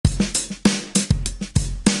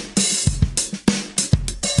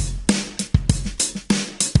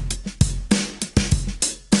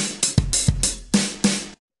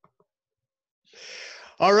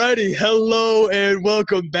Alrighty, hello and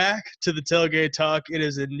welcome back to the Tailgate Talk. It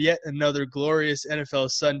is yet another glorious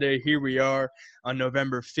NFL Sunday. Here we are on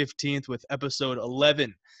November 15th with episode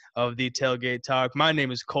 11 of the Tailgate Talk. My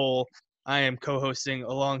name is Cole. I am co-hosting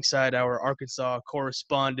alongside our Arkansas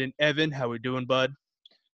correspondent, Evan. How we doing, bud?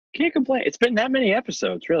 Can't complain. It's been that many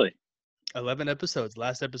episodes, really. 11 episodes.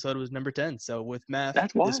 Last episode was number 10. So with math,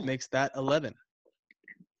 That's this wild. makes that 11.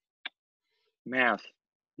 Math,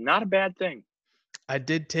 not a bad thing. I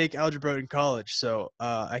did take algebra in college, so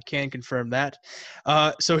I can confirm that.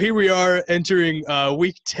 So here we are entering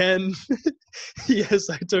week 10. Yes,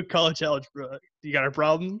 I took college algebra. You got a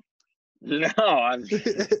problem? No,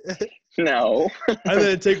 no. I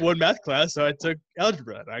didn't take one math class, so I took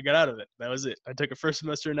algebra, and I got out of it. That was it. I took a first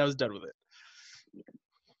semester, and I was done with it.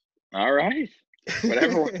 All right.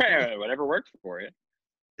 Whatever works for you.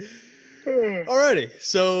 Alrighty,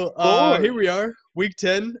 so here we are, week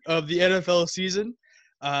 10 of the NFL season.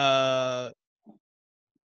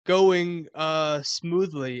 Going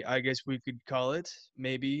smoothly, I guess we could call it.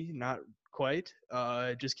 Maybe not quite.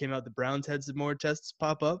 It just came out the Browns had some more tests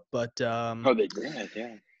pop up, but They did,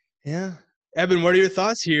 yeah. Yeah. Evan, what are your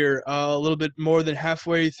thoughts here? A little bit more than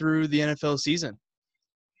halfway through the NFL season.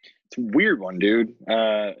 It's a weird one, dude.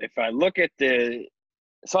 If I look at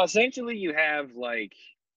so essentially you have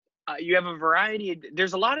you have a variety.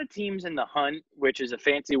 There's a lot of teams in the hunt, which is a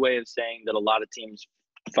fancy way of saying that a lot of teams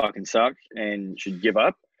fucking suck and should give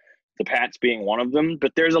up. The Pats being one of them,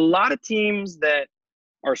 but there's a lot of teams that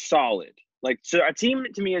are solid. So a team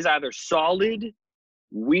to me is either solid,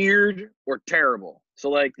 weird, or terrible. So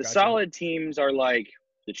the Gotcha. solid teams are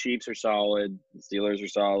the Chiefs are solid, the Steelers are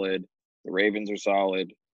solid, the Ravens are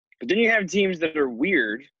solid. But then you have teams that are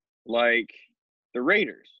weird, like the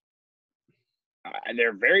Raiders.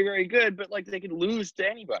 They're very, very good, but they could lose to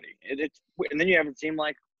anybody. And then you have a team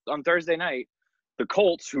like on Thursday night, the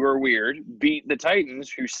Colts, who are weird, beat the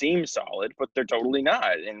Titans, who seem solid, but they're totally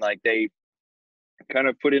not. And they kind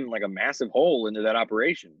of put in a massive hole into that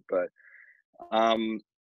operation. But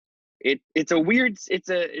it's a weird. It's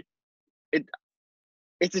a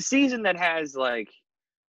season that has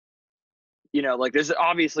there's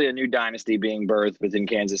obviously a new dynasty being birthed within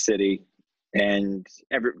Kansas City. And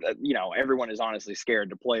everyone is honestly scared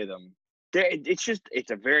to play them.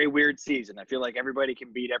 It's a very weird season. I feel like everybody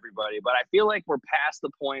can beat everybody, but I feel like we're past the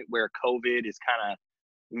point where COVID is kind of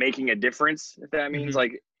making a difference. If that means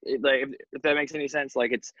if that makes any sense,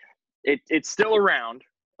 it's still around,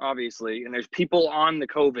 obviously, and there's people on the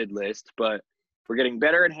COVID list, but we're getting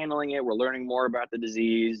better at handling it. We're learning more about the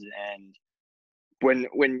disease, and when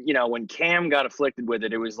Cam got afflicted with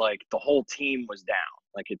it, it was the whole team was down.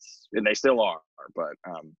 And they still are, but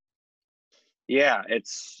yeah,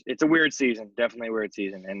 it's a weird season, definitely a weird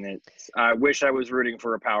season, and I wish I was rooting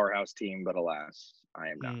for a powerhouse team, but alas, I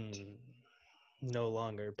am not. No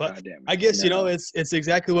longer, but Goddamn, I guess it's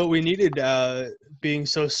exactly what we needed. Being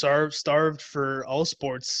so starved for all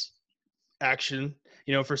sports action,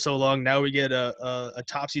 for so long. Now we get a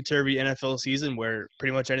topsy-turvy NFL season where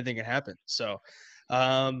pretty much anything can happen. So.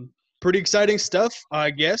 Pretty exciting stuff, I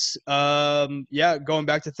guess. Going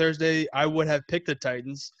back to Thursday, I would have picked the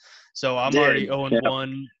Titans. So I'm already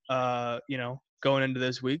 0-1, going into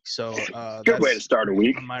this week. So good way to start a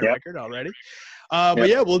week. On my record already. But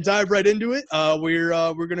yeah, we'll dive right into it.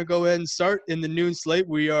 We're going to go ahead and start in the noon slate.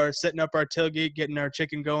 We are setting up our tailgate, getting our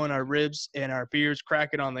chicken going, our ribs, and our beers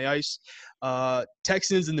cracking on the ice.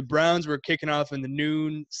 Texans and the Browns, we're kicking off in the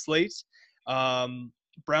noon slate.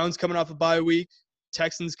 Browns coming off a bye week.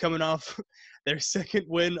 Texans coming off their second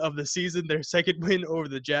win of the season, their second win over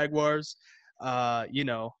the Jaguars.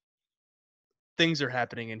 Things are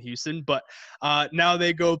happening in Houston, but now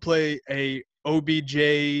they go play a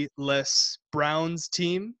OBJ-less Browns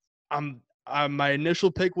team. My initial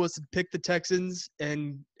pick was to pick the Texans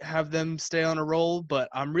and have them stay on a roll, but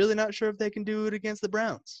I'm really not sure if they can do it against the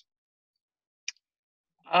Browns.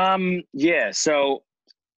 Yeah, so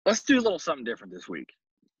let's do a little something different this week.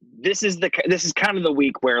 This is kind of the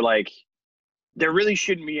week where there really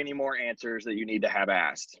shouldn't be any more answers that you need to have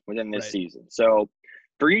asked within this season. So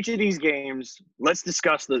for each of these games, let's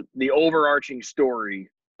discuss the overarching story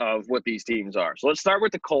of what these teams are. So let's start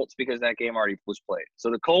with the Colts because that game already was played. So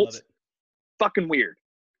the Colts, fucking weird.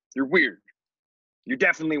 You're weird. You're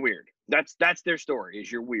definitely weird. That's their story,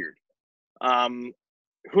 is you're weird.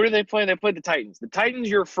 Who do they play? They played the Titans. The Titans,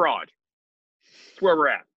 you're a fraud. That's where we're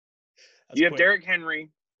at. You have Derrick Henry.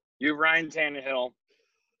 You have Ryan Tannehill.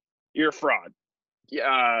 You're a fraud.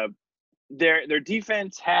 Their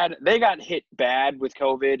defense they got hit bad with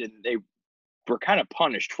COVID, and they were kind of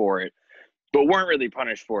punished for it, but weren't really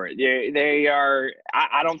punished for it. They are.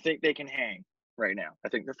 I don't think they can hang right now. I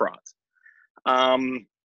think they're frauds.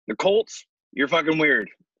 The Colts, you're fucking weird.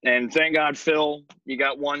 And thank God, Phil, you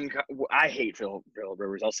got one. I hate Phil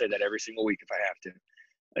Rivers. I'll say that every single week if I have to,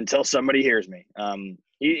 until somebody hears me.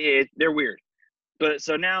 They're weird. But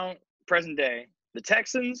so now, present day, the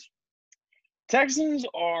Texans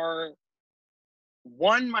are,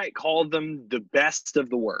 one might call them the best of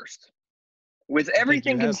the worst. With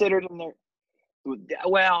everything considered in their,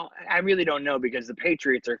 well, I really don't know because the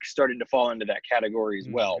Patriots are starting to fall into that category as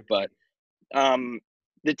well. But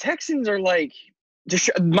the Texans are like,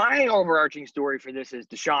 my overarching story for this is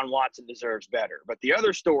Deshaun Watson deserves better. But the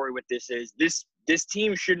other story with this is this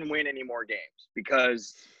team shouldn't win any more games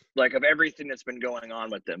because like of everything that's been going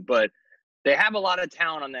on with them. But they have a lot of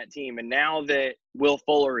talent on that team. And now that Will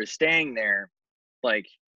Fuller is staying there, like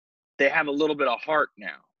they have a little bit of heart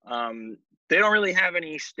now. They don't really have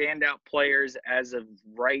any standout players as of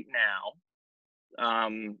right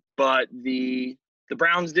now. But the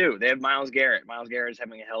Browns do. They have Myles Garrett. Myles Garrett is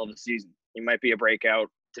having a hell of a season. He might be a breakout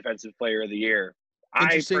defensive player of the year.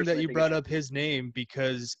 Interesting that you brought up his name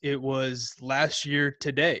because it was last year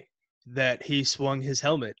today that he swung his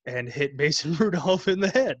helmet and hit Mason Rudolph in the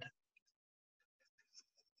head.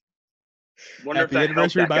 Wonder if that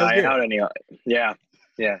helped that guy out any. Yeah.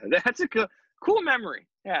 That's a cool memory.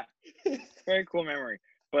 Yeah, very cool memory.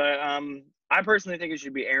 But I personally think it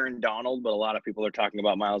should be Aaron Donald, but a lot of people are talking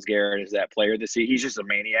about Myles Garrett as that player this year. He's just a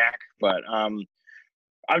maniac. But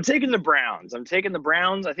I'm taking the Browns. I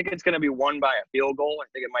think it's going to be won by a field goal. I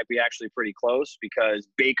think it might be actually pretty close because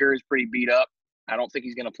Baker is pretty beat up. I don't think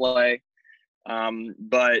he's going to play.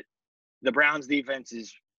 But the Browns defense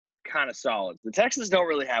is kind of solid. The Texans don't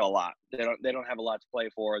really have a lot. They don't have a lot to play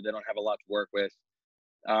for. They don't have a lot to work with.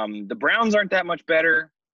 The Browns aren't that much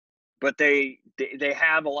better, but they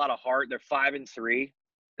have a lot of heart. They're 5-3.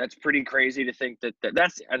 That's pretty crazy to think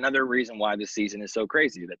that's another reason why this season is so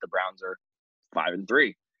crazy that the Browns are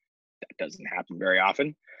 5-3. That doesn't happen very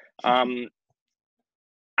often.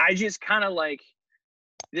 I just kind of like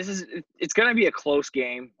it's going to be a close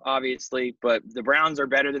game, obviously, but the Browns are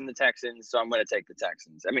better than the Texans, so I'm going to take the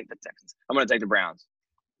Texans. I'm going to take the Browns,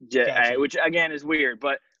 gotcha. Which again is weird,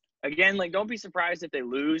 but again, like don't be surprised if they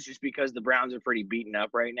lose just because the Browns are pretty beaten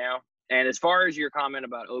up right now. And as far as your comment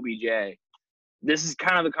about OBJ, this is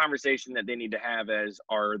kind of the conversation that they need to have as,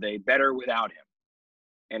 are they better without him?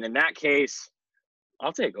 And in that case,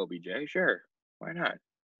 I'll take OBJ. Sure. Why not?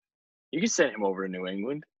 You can send him over to New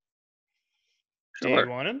England. Sure. Do you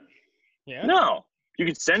want him? Yeah. No. You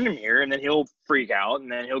could send him here, and then he'll freak out,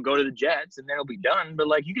 and then he'll go to the Jets, and then he'll be done. But,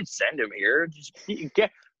 like, you could send him here.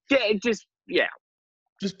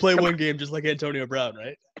 Just play one game just like Antonio Brown,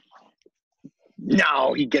 right?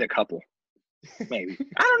 No, he'd get a couple. Maybe.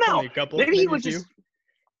 I don't know. Maybe a couple. Maybe he would just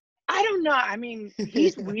 – I don't know. I mean,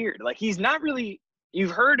 he's weird. Like, he's not really –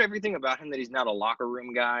 you've heard everything about him that he's not a locker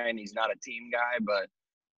room guy and he's not a team guy, but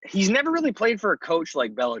he's never really played for a coach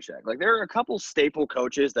like Belichick. Like, there are a couple staple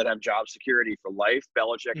coaches that have job security for life.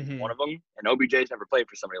 Belichick is one of them, and OBJ's never played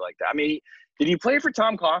for somebody like that. I mean, did he play for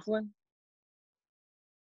Tom Coughlin?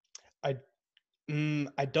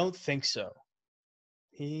 I don't think so.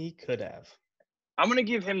 He could have. I'm going to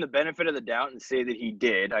give him the benefit of the doubt and say that he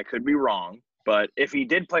did. I could be wrong. But if he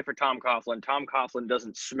did play for Tom Coughlin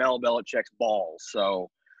doesn't smell Belichick's balls.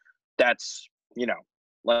 So that's,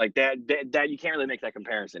 like that you can't really make that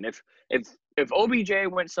comparison. If OBJ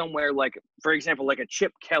went somewhere like, for example, like a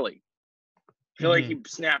Chip Kelly, I feel like he'd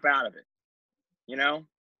snap out of it.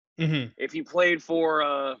 If he played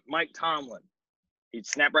for Mike Tomlin, he'd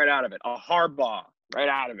snap right out of it. A Harbaugh, right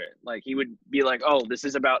out of it. Like, he would be like, oh, this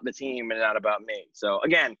is about the team and not about me. So,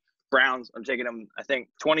 again, Browns, I'm taking them, I think,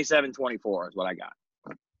 27-24 is what I got.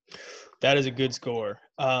 That is a good score.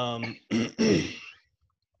 Let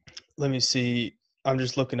me see. I'm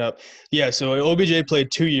just looking up. Yeah, so OBJ played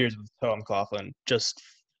 2 years with Tom Coughlin, just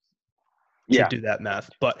to do that math.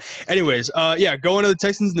 But anyways, going to the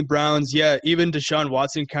Texans and the Browns, even Deshaun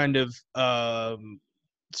Watson kind of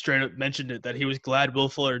straight up mentioned it, that he was glad Will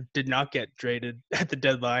Fuller did not get traded at the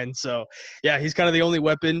deadline. So, he's kind of the only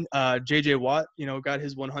weapon. J.J. Watt, got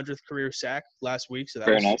his 100th career sack last week. So that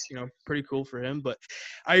was nice. Pretty cool for him. But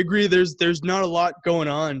I agree, there's not a lot going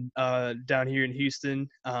on down here in Houston.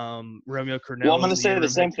 Romeo Cornell. Well, I'm going to say the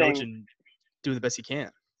same thing. And doing the best he can.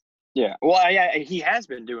 Yeah. Well, he has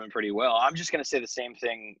been doing pretty well. I'm just going to say the same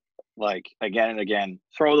thing, like, again and again.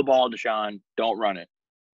 Throw the ball, Deshaun. Don't run it.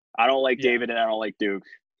 I don't like David and I don't like Duke.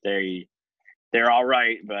 They're all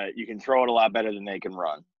right, but you can throw it a lot better than they can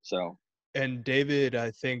run. So. And David, I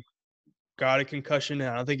think, got a concussion, and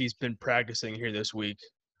I don't think he's been practicing here this week.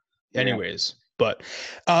 Anyways, But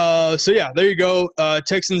so yeah, there you go.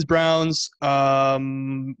 Texans, Browns.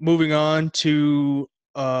 Moving on to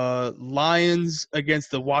Lions against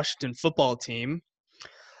the Washington football team.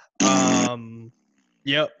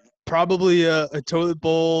 Yep. Probably a toilet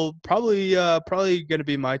bowl. Probably going to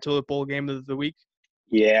be my toilet bowl game of the week.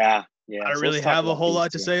 Yeah. I don't So really let's talk have a about whole these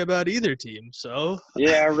lot to two. say about either team. So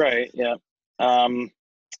Yeah, right. Yeah.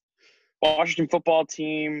 Washington football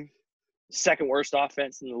team, second worst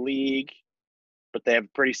offense in the league, but they have a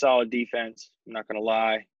pretty solid defense. I'm not going to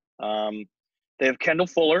lie. They have Kendall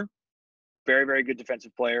Fuller, very, very good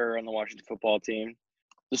defensive player on the Washington football team.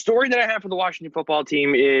 The story that I have for the Washington football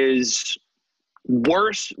team is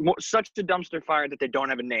worse, such a dumpster fire that they don't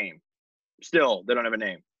have a name. Still, they don't have a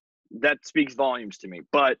name. That speaks volumes to me.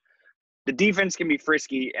 But the defense can be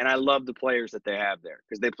frisky, and I love the players that they have there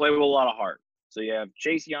because they play with a lot of heart. So you have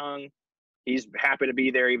Chase Young. He's happy to be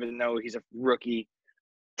there even though he's a rookie.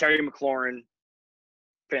 Terry McLaurin,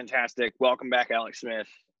 fantastic. Welcome back, Alex Smith.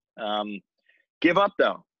 Give up,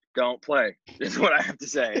 though. Don't play is what I have to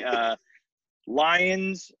say.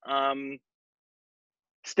 Lions,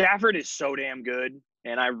 Stafford is so damn good,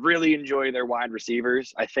 and I really enjoy their wide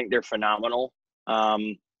receivers. I think they're phenomenal.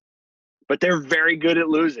 But they're very good at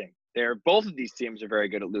losing. Both of these teams are very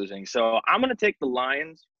good at losing. So I'm going to take the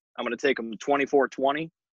Lions. I'm going to take them 24-20. I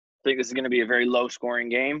think this is going to be a very low-scoring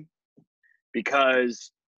game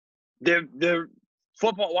because the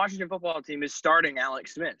Washington football team is starting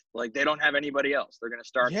Alex Smith. Like, they don't have anybody else. They're going to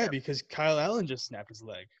start him. because Kyle Allen just snapped his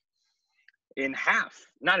leg. In half.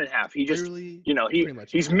 Not in half. He just, Literally,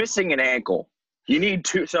 he's missing an ankle. You need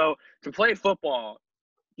two. So to play football,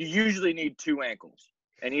 you usually need two ankles.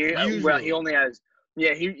 And he only has,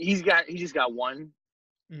 he just got one,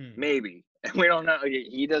 maybe. And we don't know.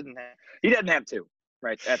 He doesn't have two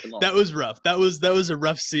right at the moment. That was rough. That was a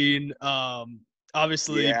rough scene.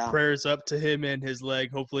 Obviously, prayers up to him and his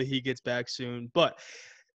leg. Hopefully he gets back soon. But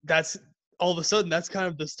that's all of a sudden, that's kind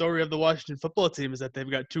of the story of the Washington football team is that they've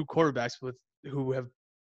got two quarterbacks who have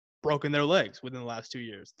broken their legs within the last 3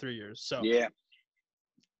 years. So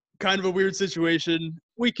kind of a weird situation.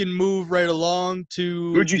 We can move right along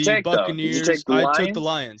to Who'd you the take, Buccaneers. Did you take the Lions? I took the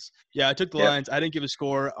Lions. Yeah, I took the Lions. I didn't give a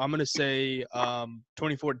score. I'm going to say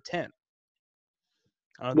 24-10.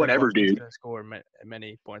 I don't Whatever, think Washington's dude. going to score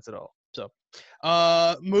many points at all. So,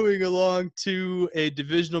 moving along to a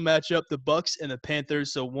divisional matchup, the Bucs and the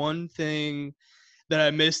Panthers. So one thing that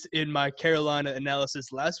I missed in my Carolina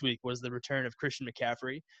analysis last week was the return of Christian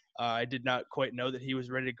McCaffrey. I did not quite know that he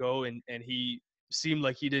was ready to go, and he seemed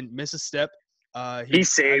like he didn't miss a step. He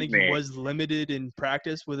saved me. He was limited in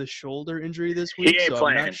practice with a shoulder injury this week. He ain't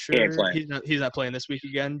playing. I'm not sure. He ain't playing. He's not playing this week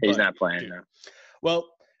again. He's not playing. No. Well,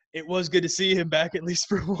 it was good to see him back at least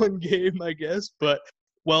for one game, I guess. But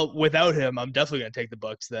without him, I'm definitely going to take the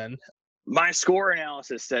Bucs then. My score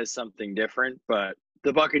analysis says something different, but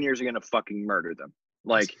the Buccaneers are going to fucking murder them.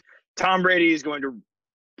 Like, Tom Brady is going to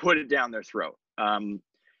put it down their throat.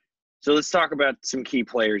 So let's talk about some key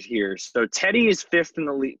players here. So Teddy is fifth in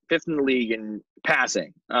the league in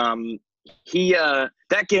passing. That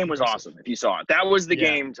game was awesome. If you saw it, that was the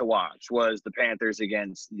game to watch. Was the Panthers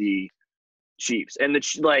against the Chiefs, and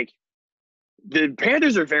the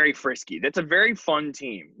Panthers are very frisky. That's a very fun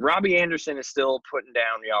team. Robbie Anderson is still putting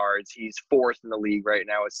down yards. He's fourth in the league right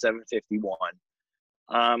now at 751.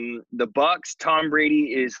 The Bucs, Tom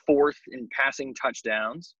Brady is fourth in passing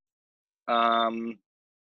touchdowns.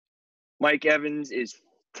 Mike Evans is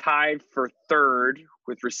tied for third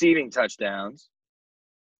with receiving touchdowns.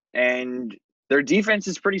 And their defense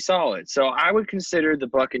is pretty solid. So I would consider the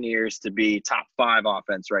Buccaneers to be top 5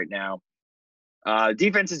 offense right now.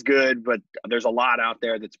 Defense is good, but there's a lot out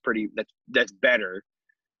there that's better.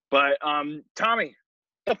 But Tommy,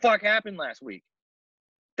 what the fuck happened last week?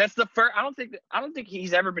 That's the first. I don't think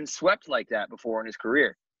he's ever been swept like that before in his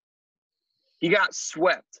career. He got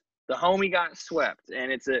swept. The homie got swept,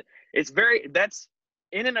 and that's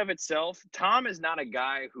in and of itself. Tom is not a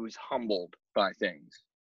guy who's humbled by things.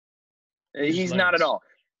 He's not at all.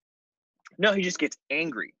 No, he just gets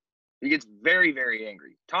angry. He gets very, very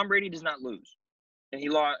angry. Tom Brady does not lose. And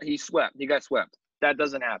he swept. He got swept. That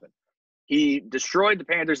doesn't happen. He destroyed the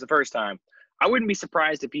Panthers the first time. I wouldn't be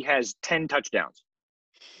surprised if he has 10 touchdowns.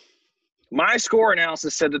 My score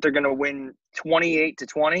analysis said that they're going to win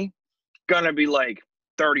 28-20. Going to be like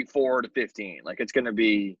 34-15. Like, it's going to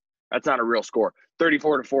be – that's not a real score.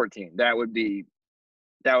 34-14. That would be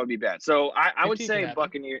bad. So I would say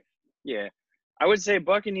Buccaneers – yeah. I would say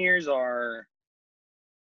Buccaneers are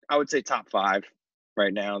 – I would say top 5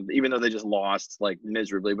 right now, even though they just lost like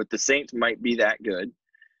miserably. But the Saints might be that good.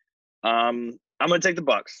 I'm going to take the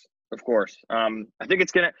Bucs, of course. I think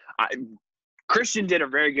it's going to Christian did a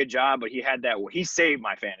very good job, but he saved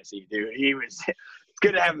my fantasy, dude. It's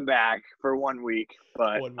good to have him back for 1 week,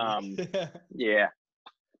 but 1 week. yeah.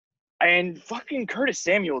 And fucking Curtis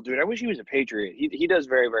Samuel, dude. I wish he was a Patriot. He does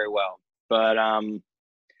very, very well. But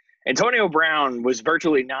Antonio Brown was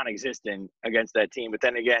virtually non-existent against that team. But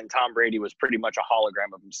then again, Tom Brady was pretty much a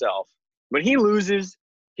hologram of himself. When he loses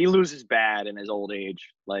bad in his old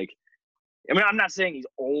age. Like, I mean, I'm not saying he's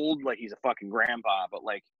old, like he's a fucking grandpa, but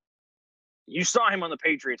like, you saw him on the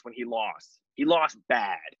Patriots when he lost. He lost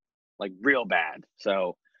bad, like real bad.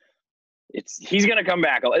 So he's gonna come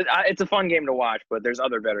back. It's a fun game to watch, but there's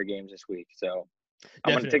other better games this week. So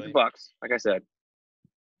I'm gonna take the Bucs, like I said.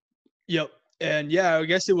 Yep. And yeah, I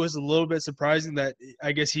guess it was a little bit surprising that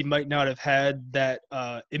I guess he might not have had that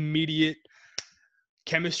immediate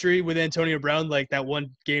chemistry with Antonio Brown, like that one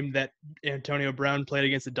game that Antonio Brown played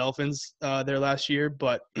against the Dolphins there last year.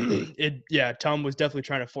 But Tom was definitely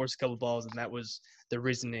trying to force a couple balls, and that was the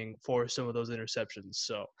reasoning for some of those interceptions.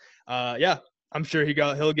 So I'm sure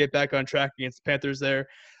he'll get back on track against the Panthers there.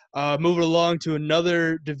 Moving along to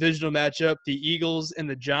another divisional matchup, the Eagles and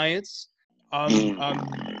the Giants.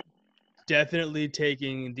 I'm definitely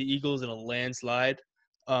taking the Eagles in a landslide.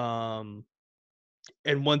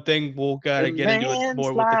 And one thing we'll gotta get into it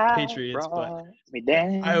more with the Patriots, but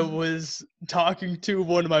I was talking to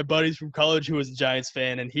one of my buddies from college who was a Giants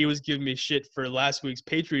fan, and he was giving me shit for last week's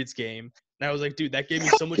Patriots game. And I was like, dude, that gave me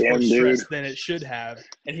so much more stress than it should have.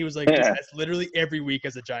 And he was like, dude, that's literally every week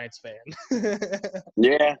as a Giants fan.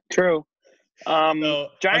 Yeah, true. So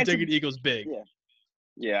Giants, I'm taking Eagles big.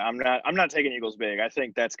 Yeah, I'm not taking Eagles big. I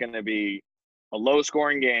think that's going to be a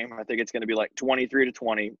low-scoring game. I think it's going to be like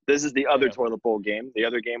 23-20. This is the other toilet bowl game. The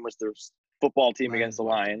other game was the football team against the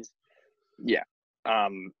Lions. Yeah.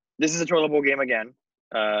 This is a toilet bowl game again.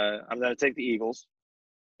 I'm going to take the Eagles.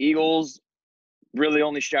 Eagles, really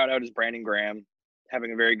only shout out is Brandon Graham,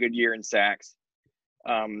 having a very good year in sacks.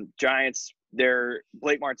 Giants,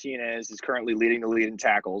 Blake Martinez is currently leading the lead in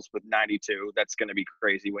tackles with 92. That's going to be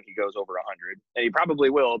crazy when he goes over 100. And he probably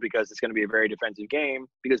will, because it's going to be a very defensive game,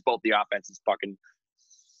 because both the offenses fucking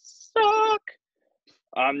suck.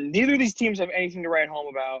 Neither of these teams have anything to write home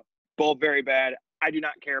about. Both very bad. I do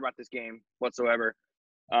not care about this game whatsoever.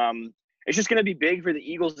 It's just going to be big for the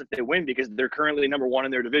Eagles if they win, because they're currently number one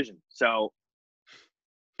in their division. So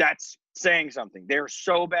that's saying something. They're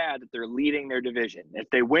so bad that they're leading their division. If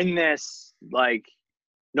they win this, like,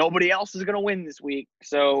 nobody else is going to win this week.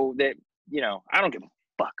 So that, I don't give a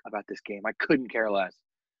fuck about this game. I couldn't care less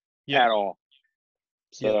at all.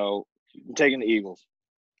 So I'm taking the Eagles.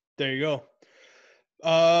 There you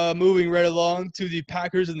go. Moving right along to the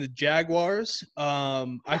Packers and the Jaguars.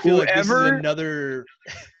 I feel like this is another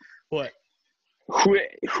 – what?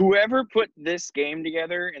 Whoever put this game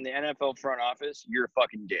together in the NFL front office, you're a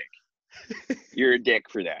fucking dick. You're a dick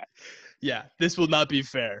for that. Yeah, this will not be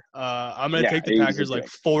fair. I'm going to take the Packers like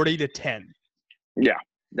 40-10. Yeah,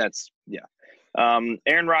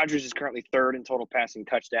 Aaron Rodgers is currently third in total passing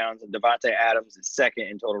touchdowns, and Devontae Adams is second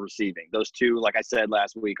in total receiving. Those two, like I said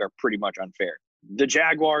last week, are pretty much unfair. The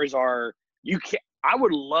Jaguars are I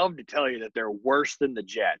would love to tell you that they're worse than the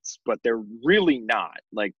Jets, but they're really not.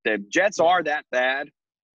 Like, the Jets are that bad,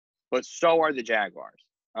 but so are the Jaguars.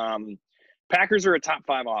 Packers are a top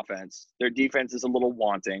 5 offense. Their defense is a little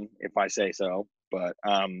wanting, if I say so. But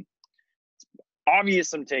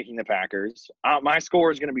obvious I'm taking the Packers. My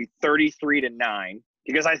score is going to be 33-9,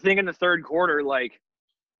 because I think in the third quarter, like,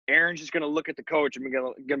 Aaron's just gonna look at the coach and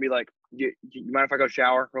gonna be like, "You mind if I go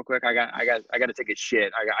shower real quick? I got to take a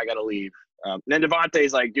shit. I got to leave." And then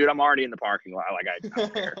Devontae's like, "Dude, I'm already in the parking lot. Like, I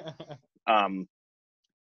don't care."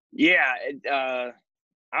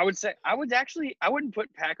 I would say I wouldn't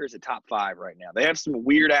put Packers at top 5 right now. They have some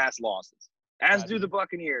weird ass losses, as do the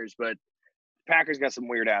Buccaneers, but Packers got some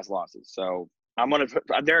weird ass losses. So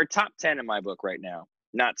they're top 10 in my book right now,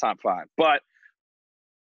 not top 5. But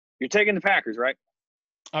you're taking the Packers, right?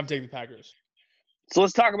 I'm taking the Packers. So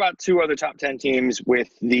let's talk about 2 other top 10 teams, with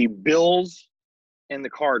the Bills and the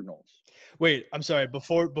Cardinals. Wait, I'm sorry.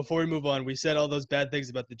 Before we move on, we said all those bad things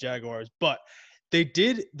about the Jaguars, but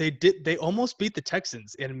they almost beat the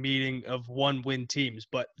Texans in a meeting of 1-win teams.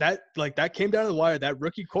 But that came down to the wire. That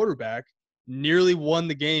rookie quarterback nearly won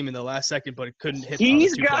the game in the last second, but it couldn't hit.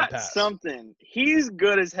 He's got something. He's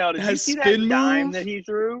good as hell. Did you see that dime that he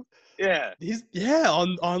threw? Yeah.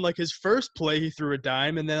 On like his first play, he threw a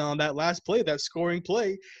dime, and then on that last play, that scoring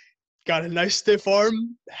play, got a nice stiff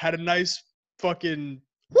arm, had a nice fucking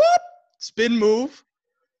spin move,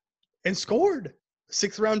 and scored.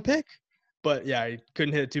 6th round pick. But yeah, he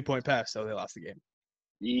couldn't hit a 2-point pass, so they lost the game.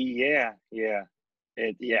 Yeah.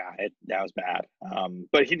 That was bad.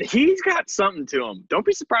 But he's got something to him. Don't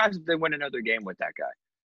be surprised if they win another game with that guy.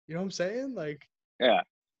 You know what I'm saying? Like, yeah.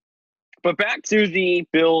 But back to the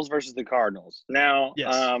Bills versus the Cardinals. Now,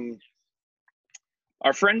 yes.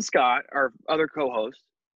 Our friend Scott, our other co-host,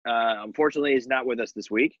 unfortunately is not with us this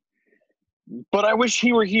week. But I wish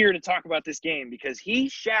he were here to talk about this game because he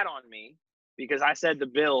shat on me because I said the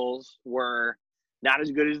Bills were not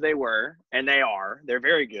as good as they were, and they are. They're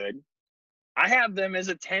very good. I have them as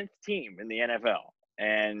a 10th team in the NFL,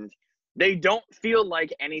 and they don't feel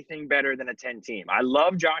like anything better than a 10 team. I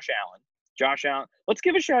love Josh Allen. Josh Allen. Let's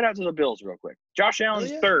give a shout out to the Bills real quick. Josh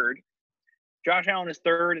Allen's third. Josh Allen is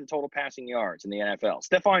third in total passing yards in the NFL.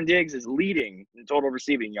 Stephon Diggs is leading in total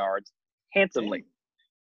receiving yards handsomely.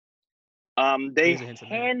 They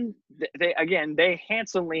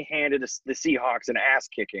handsomely handed the Seahawks an ass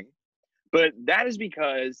kicking, but that is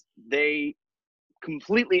because they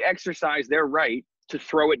completely exercised their right to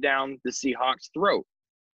throw it down the Seahawks' throat.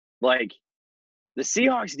 Like, the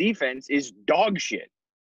Seahawks defense is dog shit.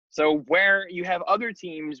 So where you have other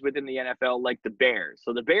teams within the NFL like the Bears.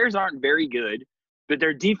 So the Bears aren't very good, but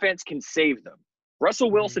their defense can save them.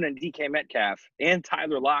 Russell Wilson and DK Metcalf and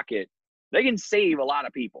Tyler Lockett, they can save a lot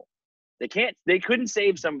of people. They couldn't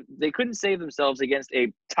save themselves against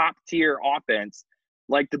a top tier offense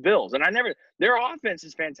like the Bills. And their offense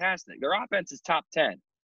is fantastic. Their offense is top 10.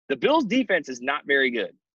 The Bills defense is not very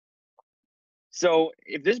good. So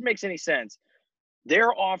if this makes any sense, their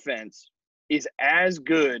offense is as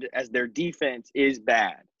good as their defense is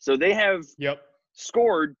bad. So they have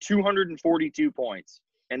scored 242 points,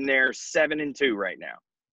 and they're 7-2 right now.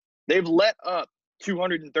 They've let up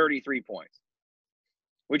 233 points,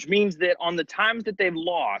 which means that on the times that they've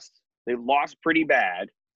lost pretty bad.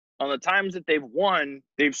 On the times that they've won,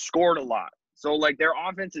 they've scored a lot. So, like, their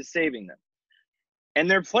offense is saving them.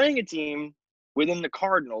 And they're playing a team within the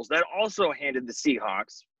Cardinals that also handed the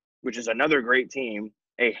Seahawks, which is another great team,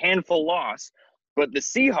 a handful loss. But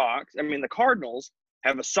the Cardinals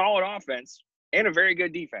have a solid offense and a very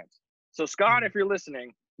good defense. So, Scott, if you're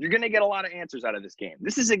listening, you're going to get a lot of answers out of this game.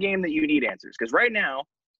 This is a game that you need answers because right now,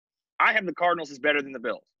 I have the Cardinals as better than the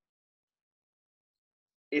Bills.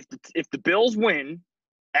 If the Bills win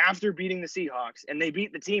after beating the Seahawks, and they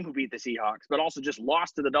beat the team who beat the Seahawks, but also just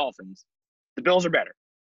lost to the Dolphins, the Bills are better.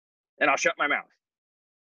 And I'll shut my mouth.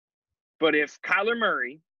 But if Kyler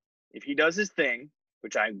Murray, if he does his thing,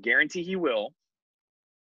 which I guarantee he will,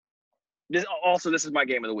 this is my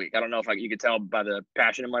game of the week. I don't know if you could tell by the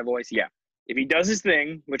passion in my voice. Yeah. If he does his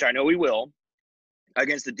thing, which I know he will,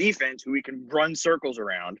 against the defense who he can run circles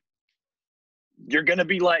around, you're going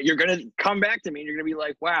to come back to me and you're going to be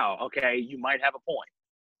like, wow, okay, you might have a point.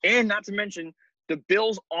 And not to mention, the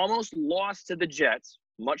Bills almost lost to the Jets,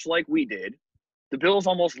 much like we did. The Bills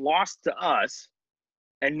almost lost to us,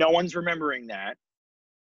 and no one's remembering that.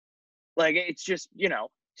 Like, it's just,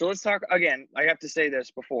 So let's talk again. I have to say this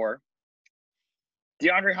before.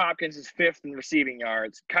 DeAndre Hopkins is 5th in receiving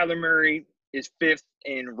yards. Kyler Murray is 5th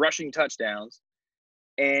in rushing touchdowns.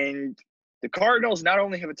 And the Cardinals not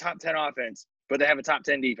only have a top 10 offense, but they have a top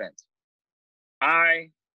 10 defense. I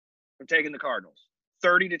am taking the Cardinals.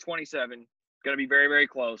 30-27. Going to be very, very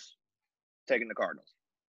close. Taking the Cardinals.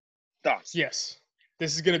 Thoughts? Yes.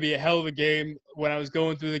 This is going to be a hell of a game. When I was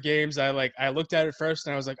going through the games, I looked at it first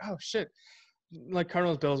and I was like, oh, shit. Like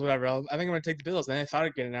Cardinals, Bills, whatever. I think I'm going to take the Bills. And then I thought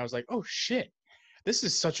again and I was like, oh, shit. This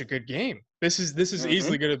is such a good game. This is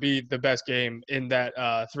easily going to be the best game in that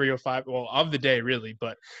 305, well, of the day, really.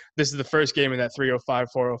 But this is the first game in that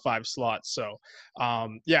 305, 405 slot. So,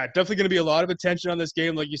 definitely going to be a lot of attention on this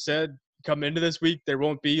game. Like you said, come into this week, there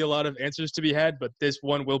won't be a lot of answers to be had, but this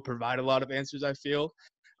one will provide a lot of answers, I feel.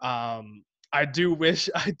 I agree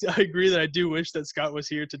that I do wish that Scott was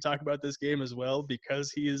here to talk about this game as well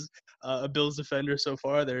because he is a Bills defender so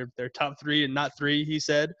far. They're top 3 and not 3, he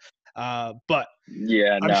said. But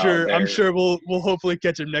yeah, I'm sure we'll hopefully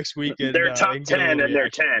catch him next week. And, they're top 10 and they're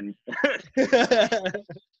 10.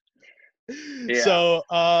 Yeah. So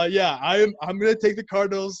I'm gonna take the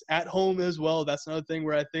Cardinals at home as well. That's another thing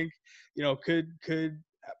where I think could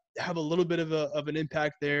have a little bit of an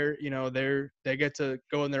impact there. They get to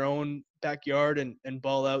go in their own backyard and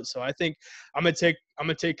ball out. So I think I'm gonna take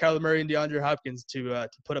Kyler Murray and DeAndre Hopkins to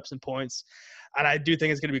put up some points, and I do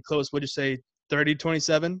think it's gonna be close. Would you say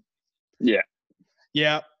 30-27? Yeah.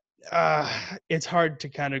 Yeah. It's hard to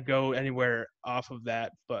kind of go anywhere off of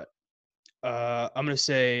that, but I'm gonna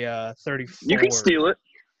say 34. You can steal it.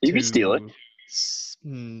 You can steal it.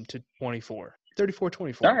 To 24.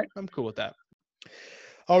 34-24. All right. I'm cool with that.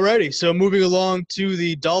 Alrighty, so moving along to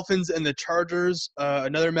the Dolphins and the Chargers,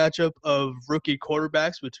 another matchup of rookie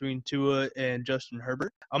quarterbacks between Tua and Justin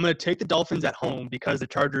Herbert. I'm going to take the Dolphins at home because the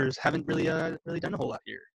Chargers haven't really done a whole lot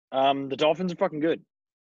here. The Dolphins are fucking good.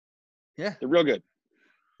 Yeah. They're real good.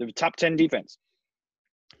 They're a top 10 defense.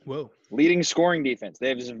 Whoa. Leading scoring defense. They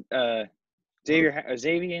have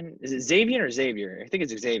Xavier. Is it Xavier or Xavier? I think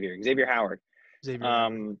it's Xavier. Xavier Howard.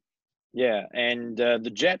 Xavier. Yeah, and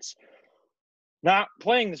the Jets not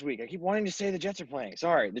playing this week. I keep wanting to say the Jets are playing.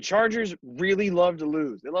 Sorry. The Chargers really love to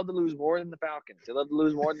lose. They love to lose more than the Falcons. They love to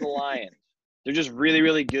lose more than the Lions. They're just really,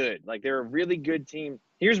 really good. Like, they're a really good team.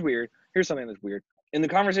 Here's something that's weird. In the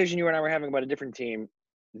conversation you and I were having about a different team,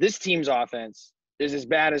 this team's offense is as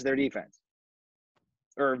bad as their defense,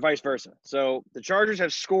 or vice versa. So the Chargers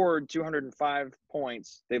have scored 205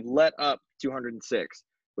 points. They've let up 206,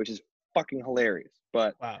 which is fucking hilarious.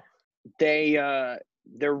 But Wow.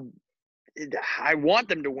 they're I want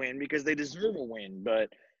them to win because they deserve a win, but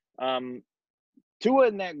Tua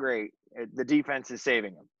isn't that great. The defense is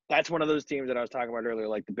saving them. That's one of those teams that I was talking about earlier,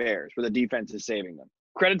 like the Bears, where the defense is saving them.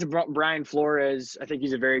 Credit to Brian Flores. I think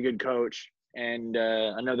he's a very good coach and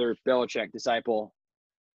another Belichick disciple.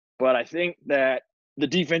 But I think that the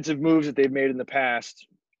defensive moves that they've made in the past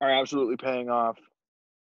are absolutely paying off.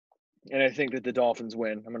 And I think that the Dolphins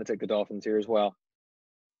win. I'm going to take the Dolphins here as well.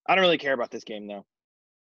 I don't really care about this game, though.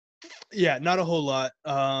 Yeah, not a whole lot.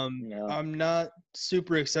 No. I'm not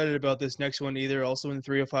super excited about this next one either. Also in the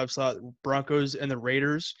 305 slot, Broncos and the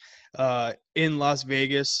Raiders in Las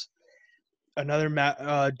Vegas. Another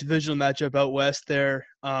divisional matchup out west there.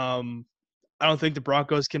 I don't think the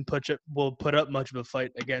Broncos will put up much of a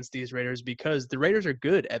fight against these Raiders because the Raiders are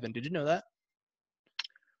good, Evan. Did you know that?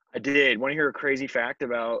 I did. Want to hear a crazy fact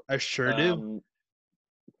about I sure do.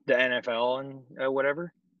 the NFL and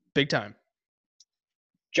whatever? Big time.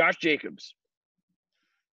 Josh Jacobs,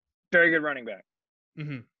 very good running back.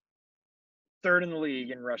 Mm-hmm. Third in the league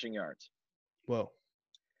in rushing yards. Whoa.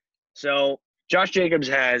 So Josh Jacobs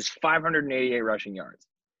has 588 rushing yards.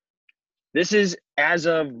 This is as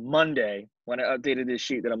of Monday when I updated this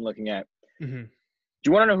sheet that I'm looking at. Mm-hmm. Do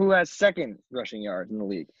you want to know who has second rushing yards in the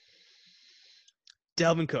league?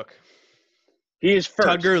 Dalvin Cook. He is first.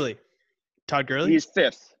 Todd Gurley. He is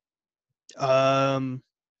fifth.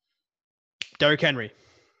 Derrick Henry.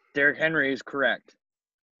 Derrick Henry is correct.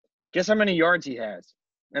 Guess how many yards he has?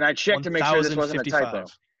 And I checked to make sure this wasn't a typo.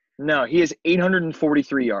 No, he has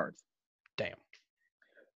 843 yards. Damn.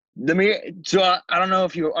 So I don't know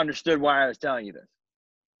if you understood why I was telling you this.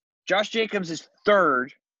 Josh Jacobs is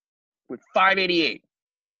third with 588.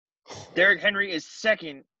 Derrick Henry is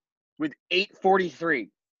second with 843.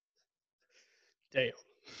 Damn.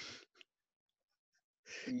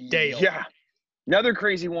 Yeah. Another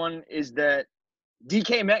crazy one is that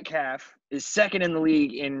DK Metcalf is second in the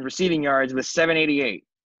league in receiving yards with 788.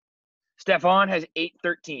 Stephon has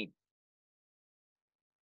 813.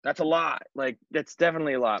 That's a lot. Like, that's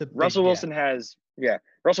definitely a lot. Russell Wilson has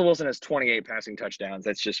 28 passing touchdowns.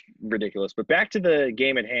 That's just ridiculous. But back to the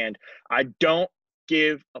game at hand. I don't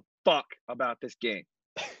give a fuck about this game.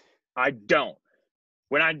 I don't.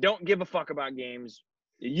 When I don't give a fuck about games,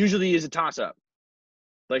 it usually is a toss-up.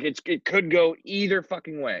 Like, it could go either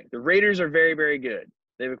fucking way. The Raiders are very, very good.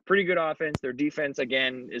 They have a pretty good offense. Their defense,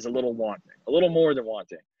 again, is a little wanting. A little more than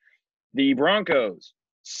wanting. The Broncos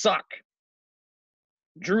suck.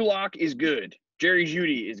 Drew Lock is good. Jerry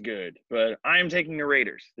Jeudy is good. But I am taking the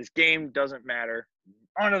Raiders. This game doesn't matter.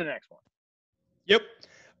 On to the next one. Yep.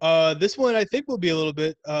 This one I think will be a little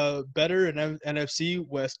bit better in NFC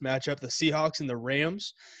West matchup. The Seahawks and the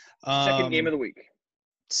Rams. Second game of the week.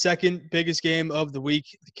 Second biggest game of the week,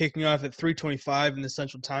 kicking off at 3:25 in the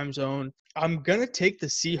Central Time Zone. I'm going to take the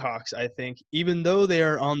Seahawks, I think, even though they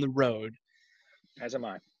are on the road. As am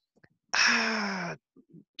I.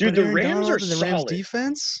 Dude, the Rams are solid. Rams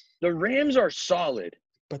defense? The Rams are solid.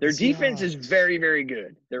 But their defense is very, very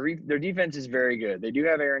good. Their defense is very good. They do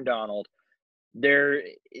have Aaron Donald. Their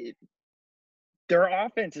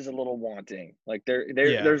offense is a little wanting. Like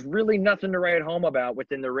there's really nothing to write home about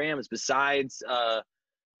within the Rams besides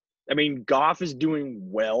Goff is doing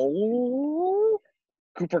well.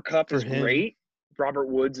 Cooper Kupp is great. Robert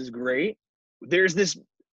Woods is great. There's this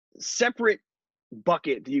separate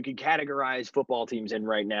bucket that you can categorize football teams in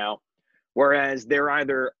right now, whereas they're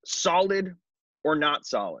either solid or not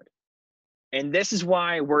solid. And this is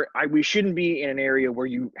why we shouldn't be in an area where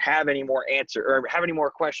you have any more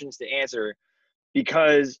questions to answer,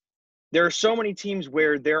 because there are so many teams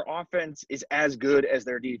where their offense is as good as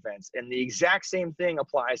their defense. And the exact same thing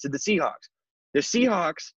applies to the Seahawks. The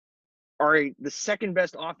Seahawks are the second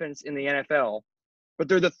best offense in the NFL, but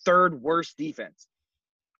they're the third worst defense.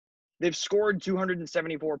 They've scored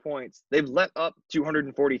 274 points. They've let up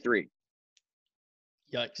 243.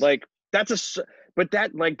 Yikes. Like that's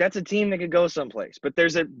a team that could go someplace. But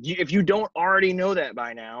if you don't already know that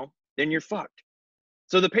by now, then you're fucked.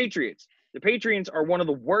 So the Patriots are one of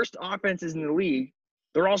the worst offenses in the league.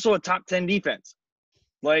 They're also a top 10 defense.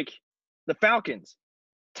 Like the Falcons,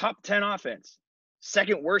 top 10 offense,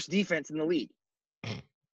 second worst defense in the league.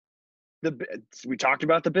 We talked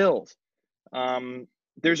about the Bills.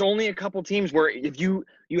 There's only a couple teams where if you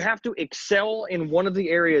have to excel in one of the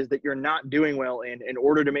areas that you're not doing well in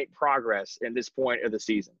order to make progress in this point of the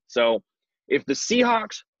season. So if the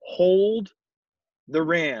Seahawks hold the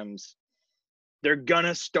Rams, they're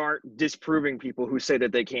gonna start disproving people who say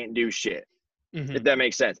that they can't do shit. Mm-hmm. If that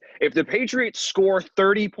makes sense. If the Patriots score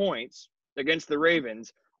 30 points against the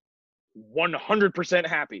Ravens, 100%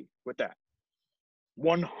 happy with that.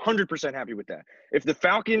 100% happy with that. If the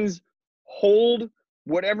Falcons hold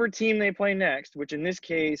whatever team they play next, which in this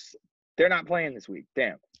case, they're not playing this week.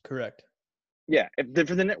 Damn. Correct. Yeah. Who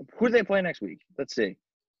do they play next week? Let's see.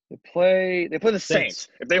 They play the Saints.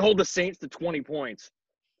 If they hold the Saints to 20 points,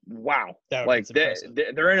 wow. Like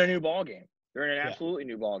they're in a new ball game. They're in an absolutely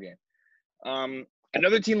new ball game.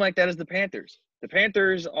 Another team like that is the Panthers. The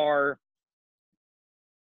Panthers are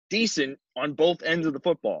decent on both ends of the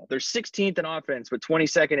football. They're 16th in offense, but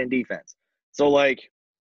 22nd in defense. So, like,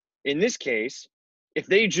 in this case, if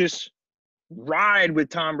they just ride with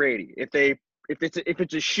Tom Brady, if it's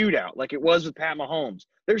a shootout like it was with Pat Mahomes,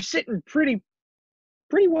 they're sitting pretty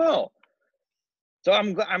well. So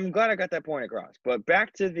I'm glad I got that point across. But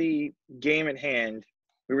back to the game at hand,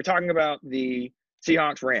 we were talking about the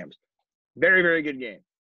Seahawks Rams. Very, very good game.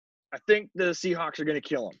 I think the Seahawks are going to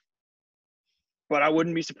kill them. But I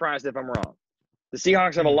wouldn't be surprised if I'm wrong. The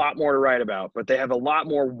Seahawks have a lot more to write about, but they have a lot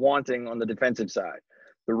more wanting on the defensive side.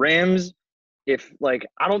 The Rams,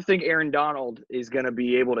 I don't think Aaron Donald is going to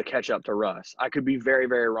be able to catch up to Russ. I could be very,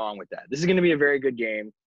 very wrong with that. This is going to be a very good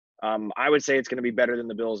game. I would say it's going to be better than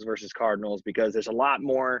the Bills versus Cardinals because there's a lot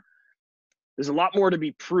more to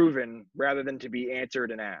be proven rather than to be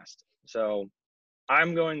answered and asked. So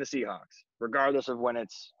I'm going the Seahawks, regardless of when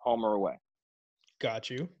it's home or away. Got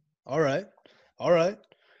you. All right.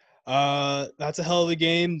 That's a hell of a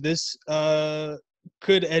game. This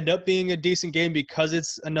could end up being a decent game because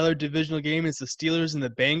it's another divisional game. It's the Steelers and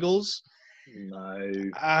the Bengals. No.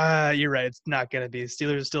 You're right. It's not going to be. The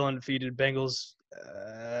Steelers are still undefeated. Bengals,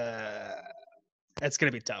 that's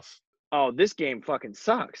going to be tough. Oh, this game fucking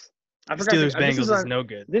sucks. I forgot. Steelers-Bengals is no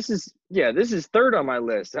good. This is third on my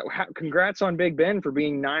list. Congrats on Big Ben for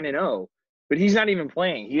being 9-0, but he's not even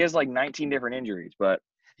playing. He has like 19 different injuries, but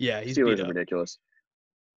yeah, he's Steelers are ridiculous.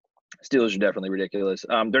 Steelers are definitely ridiculous.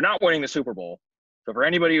 They're not winning the Super Bowl. So for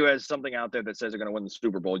anybody who has something out there that says they're going to win the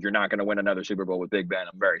Super Bowl, you're not going to win another Super Bowl with Big Ben.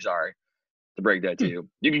 I'm very sorry to break that to you.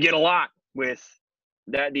 You can get a lot with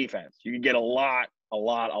that defense. You can get a lot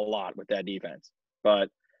with that defense. But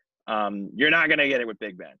you're not going to get it with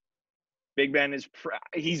Big Ben. Big Ben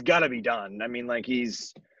he's got to be done. I mean, like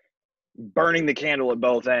he's burning the candle at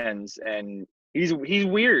both ends, and he's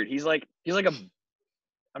weird. He's like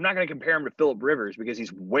I'm not going to compare him to Phillip Rivers because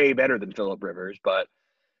he's way better than Phillip Rivers, but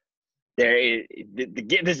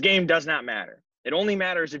this game does not matter. It only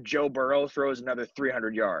matters if Joe Burrow throws another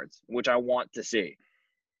 300 yards, which I want to see.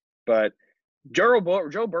 But Joe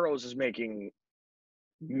Burrow is making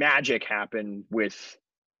magic happen with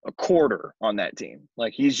a quarter on that team.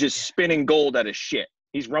 Like he's just spinning gold out of shit.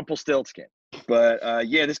 He's Rumpelstiltskin. But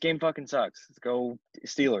this game fucking sucks. Let's go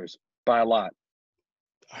Steelers by a lot.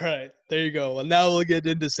 All right, there you go. Well, now we'll get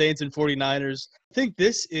into Saints and 49ers. I think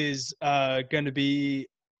this is going to be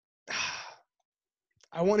 –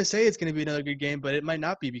 I want to say it's going to be another good game, but it might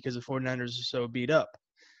not be because the 49ers are so beat up.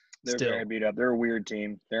 They're very beat up. They're a weird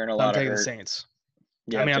team. They're in a lot of hurt. I'm taking the Saints.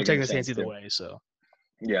 Yeah, I'm taking the Saints either way. So,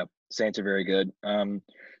 yeah, Saints are very good.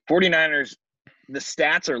 49ers, the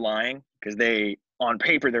stats are lying because on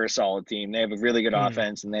paper, they're a solid team. They have a really good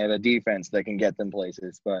offense, and they have a defense that can get them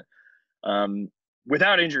places. But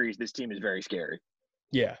without injuries, this team is very scary.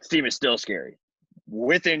 Yeah. This team is still scary.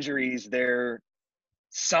 With injuries, they're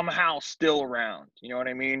somehow still around. You know what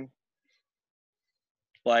I mean?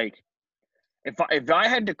 Like, if I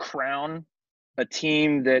had to crown a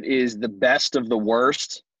team that is the best of the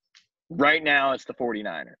worst, right now it's the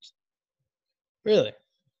 49ers. Really?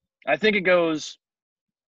 I think it goes –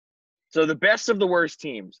 so the best of the worst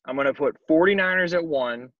teams, I'm going to put 49ers at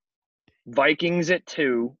 1, Vikings at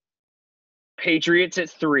 2, Patriots at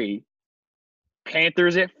 3,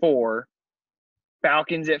 Panthers at 4,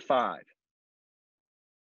 Falcons at 5.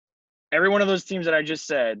 Every one of those teams that I just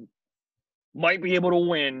said might be able to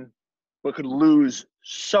win but could lose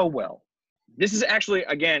so well. This is actually,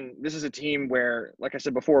 again, this is a team where, like I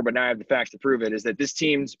said before, but now I have the facts to prove it, is that this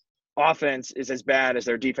team's offense is as bad as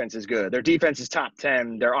their defense is good. Their defense is top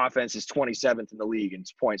 10. Their offense is 27th in the league in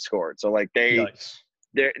points scored. So, like, Yikes.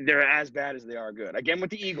 they're as bad as they are good. Again, with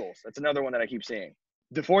the Eagles, that's another one that I keep seeing.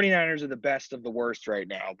 The 49ers are the best of the worst right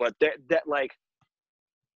now, but that like,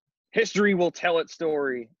 history will tell its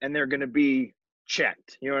story, and they're going to be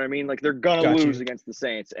checked. You know what I mean? Like, they're going to lose against the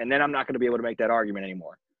Saints, and then I'm not going to be able to make that argument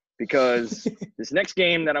anymore, because this next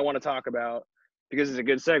game that I want to talk about, because it's a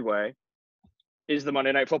good segue, is the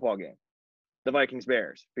Monday Night Football game, the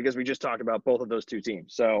Vikings-Bears, because we just talked about both of those two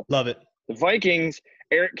teams. So Love it. the Vikings,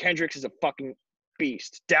 Eric Kendricks is a fucking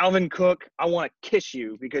beast. Dalvin Cook, I want to kiss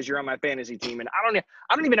you because you're on my fantasy team, and I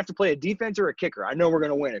don't even have to play a defense or a kicker. I know we're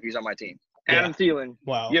going to win if he's on my team. Adam Thielen,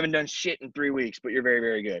 wow, you haven't done shit in 3 weeks, but you're very,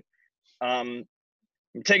 very good. I'm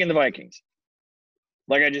taking the Vikings.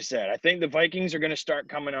 Like I just said, I think the Vikings are going to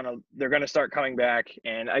start they're going to start coming back.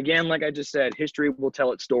 And again, like I just said, history will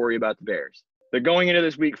tell its story about the Bears. They're going into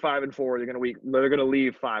this week 5-4. They're going to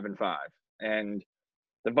leave 5-5, and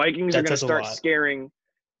the Vikings are going to start scaring.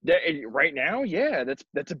 Right now, yeah,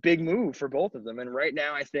 that's a big move for both of them. And right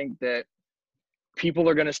now, I think that people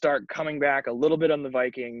are going to start coming back a little bit on the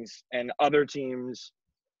Vikings, and other teams,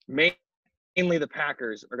 mainly the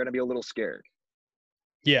Packers, are going to be a little scared.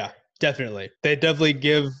 Yeah, definitely. They definitely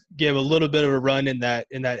give a little bit of a run in that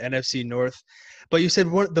NFC North. But you said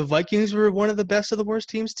the Vikings were one of the best of the worst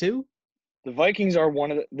teams too? The Vikings are one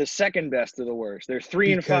of the second best of the worst. They're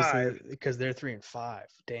 3-5 because they're 3-5.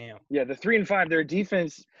 Damn. Yeah, the 3-5. Their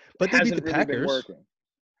defense, but they beat the really Packers. Been working.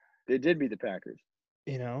 They did beat the Packers.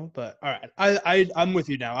 You know, but all right, I'm with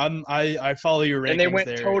you now. I follow your rankings. And they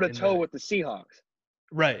went toe to toe with the Seahawks.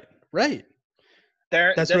 Right.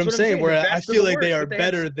 That's what I'm saying. Where I feel like they are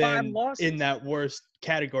better than in that worst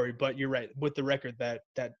category. But you're right, with the record that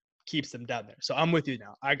keeps them down there. So I'm with you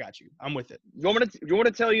now. I got you. I'm with it. You want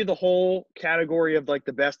to tell you the whole category of like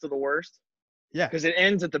the best of the worst? Yeah. Because it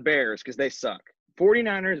ends at the Bears because they suck.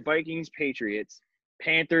 49ers, Vikings, Patriots,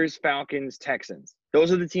 Panthers, Falcons, Texans.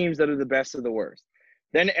 Those are the teams that are the best of the worst.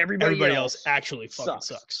 Then everybody else actually fucking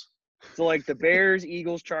sucks. So like the Bears,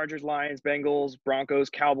 Eagles, Chargers, Lions, Bengals, Broncos,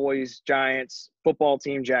 Cowboys, Giants, football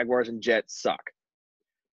team, Jaguars, and Jets suck.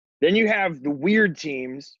 Then you have the weird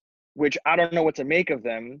teams, which I don't know what to make of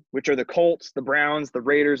them, which are the Colts, the Browns, the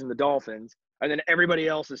Raiders, and the Dolphins. And then everybody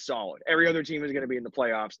else is solid. Every other team is going to be in the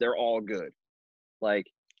playoffs. They're all good. Like,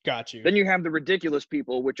 got you. Then you have the ridiculous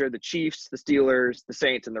people, which are the Chiefs, the Steelers, the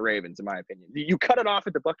Saints, and the Ravens, in my opinion. You cut it off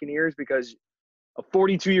at the Buccaneers because a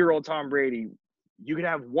 42-year-old Tom Brady, you could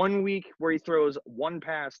have 1 week where he throws one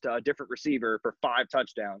pass to a different receiver for 5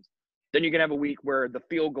 touchdowns. Then you can have a week where the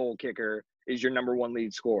field goal kicker is your number 1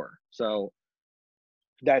 lead scorer. So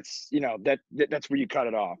that's where you cut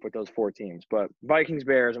it off with those 4 teams. But Vikings,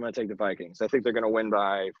 Bears, I'm going to take the Vikings. I think they're going to win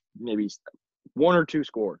by maybe 1 or 2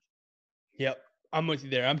 scores. Yep, I'm with you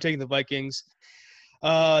there. I'm taking the Vikings.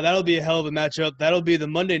 That'll be a hell of a matchup. That'll be the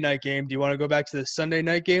Monday night game. Do you want to go back to the Sunday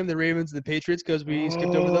night game, the Ravens and the Patriots, because we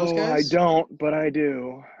skipped over those guys? I don't, but I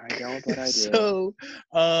do. So,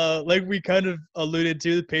 like we kind of alluded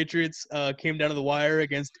to, the Patriots came down to the wire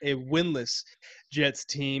against a winless Jets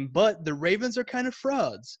team, but the Ravens are kind of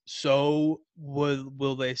frauds. So,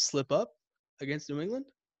 will they slip up against New England?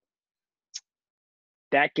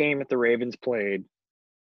 That game that the Ravens played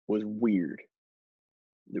was weird.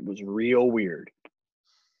 It was real weird.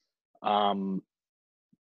 They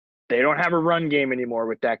don't have a run game anymore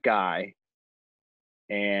with that guy.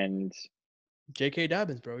 And J.K.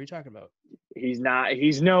 Dobbins, bro, what are you talking about? He's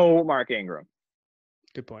no Mark Ingram.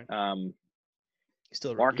 Good point.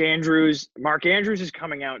 Still Mark Andrews is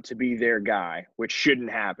coming out to be their guy, which shouldn't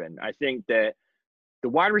happen. I think that the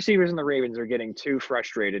wide receivers in the Ravens are getting too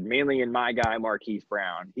frustrated, mainly in my guy, Marquise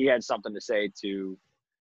Brown. He had something to say to,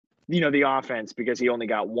 the offense because he only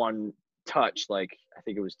got 1 touch, like I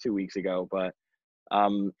think it was 2 weeks ago, but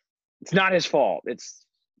it's not his fault. It's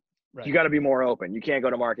right. You got to be more open. You can't go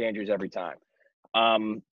to Mark Andrews every time.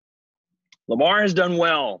 Lamar has done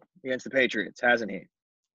well against the Patriots, hasn't he?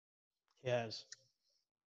 He has.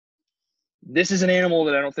 This is an animal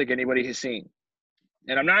that I don't think anybody has seen.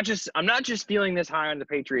 And I'm not just feeling this high on the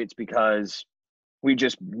Patriots because we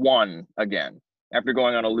just won again after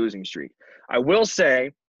going on a losing streak. I will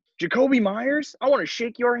say, Jacoby Myers, I want to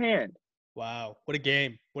shake your hand. Wow. What a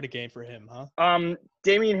game. What a game for him, huh?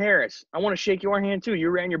 Damian Harris, I want to shake your hand too. You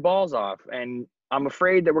ran your balls off. And I'm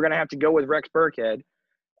afraid that we're going to have to go with Rex Burkhead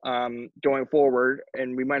going forward.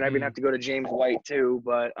 And we might even have to go to James White too.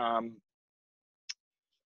 But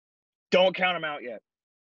don't count him out yet.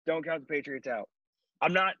 Don't count the Patriots out.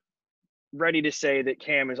 I'm not ready to say that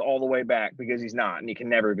Cam is all the way back because he's not, and he can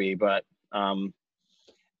never be. But I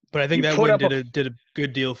think you that put win up did a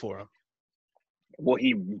good deal for him. well,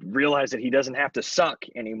 he realized that he doesn't have to suck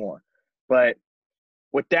anymore. But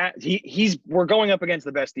with that, we're going up against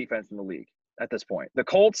the best defense in the league at this point. The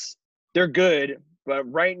Colts, they're good, but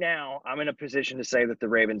right now I'm in a position to say that the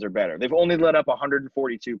Ravens are better. They've only let up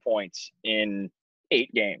 142 points in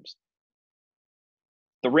 8 games.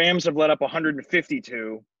 The Rams have let up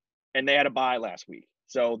 152, and they had a bye last week.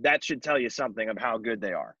 So that should tell you something of how good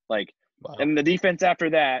they are. Like, Wow. And the defense after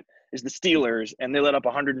that is the Steelers, and they let up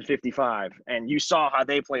 155. And you saw how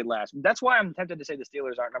they played last. That's why I'm tempted to say the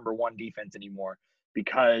Steelers aren't number 1 defense anymore,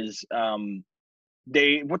 because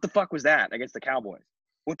what the fuck was that against the Cowboys?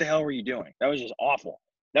 What the hell were you doing? That was just awful.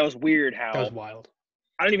 That was weird. That was wild.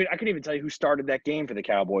 I couldn't even tell you who started that game for the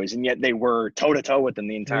Cowboys, and yet they were toe to toe with them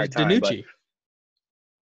the entire time. DiNucci.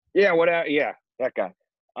 Yeah, that guy.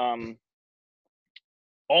 All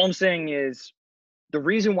I'm saying is the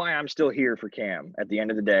reason why I'm still here for Cam at the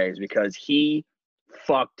end of the day is because he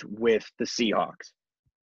fucked with the Seahawks.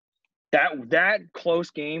 That close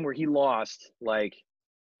game where he lost, like,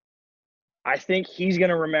 I think he's going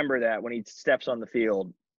to remember that when he steps on the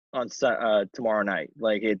field on tomorrow night.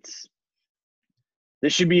 Like,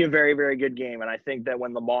 this should be a very, very good game. And I think that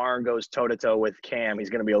when Lamar goes toe-to-toe with Cam, he's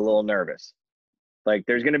going to be a little nervous. Like,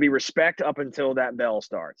 there's going to be respect up until that bell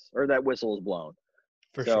starts or that whistle is blown.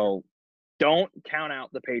 For sure. Don't count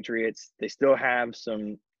out the Patriots. They still got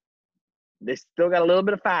a little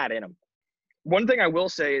bit of fight in them. One thing I will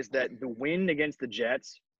say is that the win against the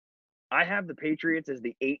Jets, I have the Patriots as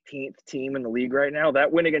the 18th team in the league right now.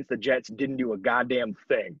 That win against the Jets didn't do a goddamn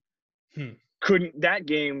thing. That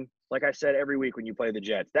game, like I said every week when you play the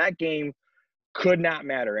Jets, that game could not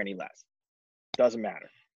matter any less. Doesn't matter.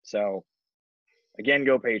 So, again,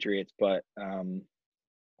 go Patriots. But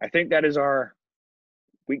I think that is our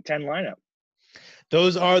Week 10 lineup.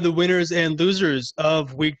 Those are the winners and losers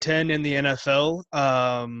of Week 10 in the NFL.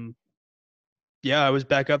 I was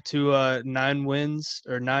back up to 9 wins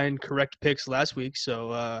or 9 correct picks last week,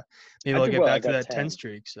 so maybe I'll get back to that 10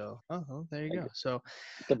 streak. So, there you go. So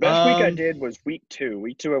the best week I did was Week 2.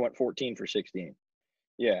 Week 2, I went 14 for 16.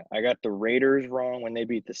 Yeah, I got the Raiders wrong when they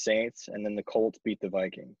beat the Saints, and then the Colts beat the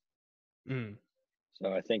Vikings. So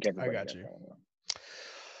I think everybody got you.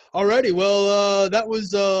 Alrighty, well, that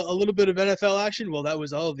was a little bit of NFL action. Well, that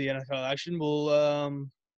was all of the NFL action. Well,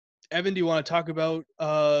 Evan, do you want to talk about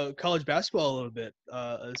college basketball a little bit?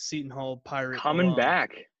 Seton Hall Pirate coming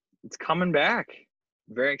back. It's coming back.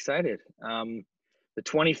 Very excited. The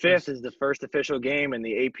 25th is the first official game, and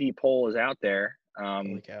the AP poll is out there.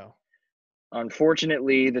 Holy cow.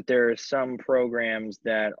 Unfortunately, that there are some programs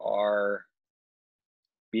that are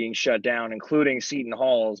being shut down, including Seton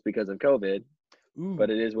Hall's because of COVID. But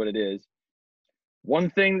it is what it is. One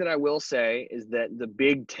thing that I will say is that the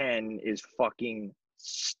Big Ten is fucking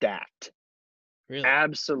stacked. Really?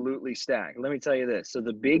 Absolutely stacked. Let me tell you this. So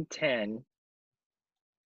the Big Ten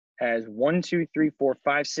has 7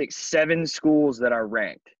 schools that are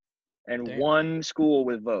ranked and Damn. 1 school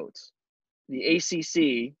with votes. The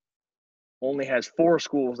ACC only has 4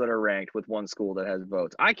 schools that are ranked with 1 school that has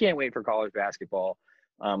votes. I can't wait for college basketball.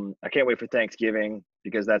 I can't wait for Thanksgiving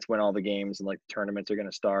because that's when all the games and like tournaments are going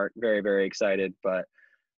to start. Very, very excited. But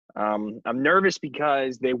I'm nervous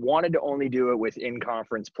because they wanted to only do it with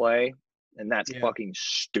in-conference play, and that's fucking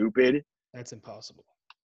stupid. That's impossible.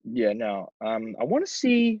 Yeah, no. I want to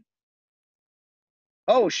see.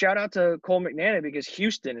 Oh, shout out to Cole McNannon because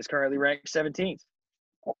Houston is currently ranked 17th.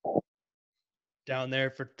 Down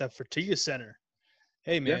there for the Fertitta Center.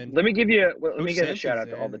 Hey, man. Yeah. Let me give you a shout out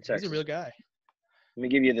to all the Texas. He's a real guy. Let me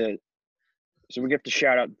give you so we have to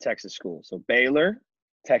shout out the Texas schools. So Baylor,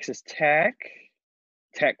 Texas Tech,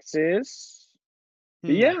 Texas.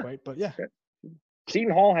 Not quite, but yeah.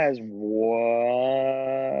 Seton Hall has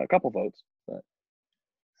a couple votes. But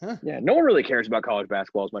yeah, no one really cares about college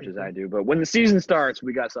basketball as much as I do. But when the season starts,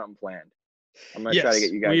 we got something planned. I'm going to try to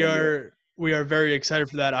get you guys. We are very excited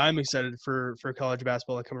for that. I'm excited for college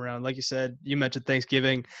basketball to come around. Like you said, you mentioned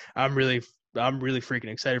Thanksgiving. I'm really freaking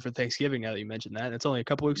excited for Thanksgiving now that you mentioned that. It's only a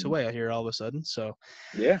couple weeks away, I hear, all of a sudden. So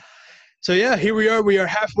yeah. So yeah, here we are. We are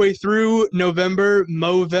halfway through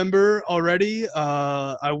Movember already.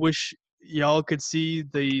 I wish y'all could see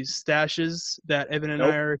the stashes that Evan and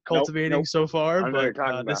I are cultivating so far, but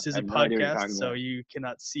this is a podcast, so you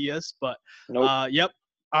cannot see us. But yep.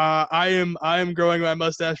 I am growing my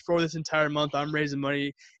mustache for this entire month. I'm raising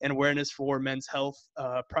money and awareness for men's health,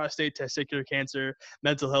 prostate, testicular cancer,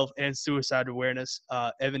 mental health, and suicide awareness.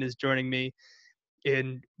 Evan is joining me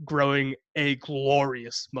in growing a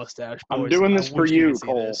glorious mustache. Boys. I'm doing this for you,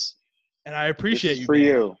 Cole. And I This appreciate is you, for man.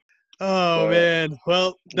 you. Oh, But, man.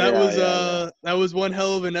 Well, that yeah. was one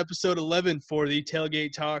hell of an episode 11 for the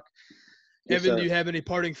Tailgate Talk. Yes, Evan, sir. do you have any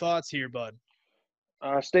parting thoughts here, bud?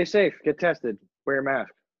 Stay safe. Get tested. Wear a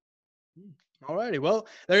mask. All righty. Well,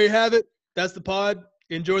 there you have it. That's the pod.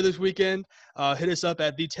 Enjoy this weekend. Hit us up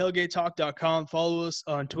at thetailgatetalk.com. Follow us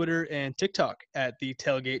on Twitter and TikTok at The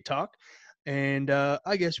Tailgate Talk. And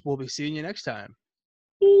I guess we'll be seeing you next time.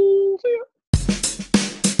 See ya.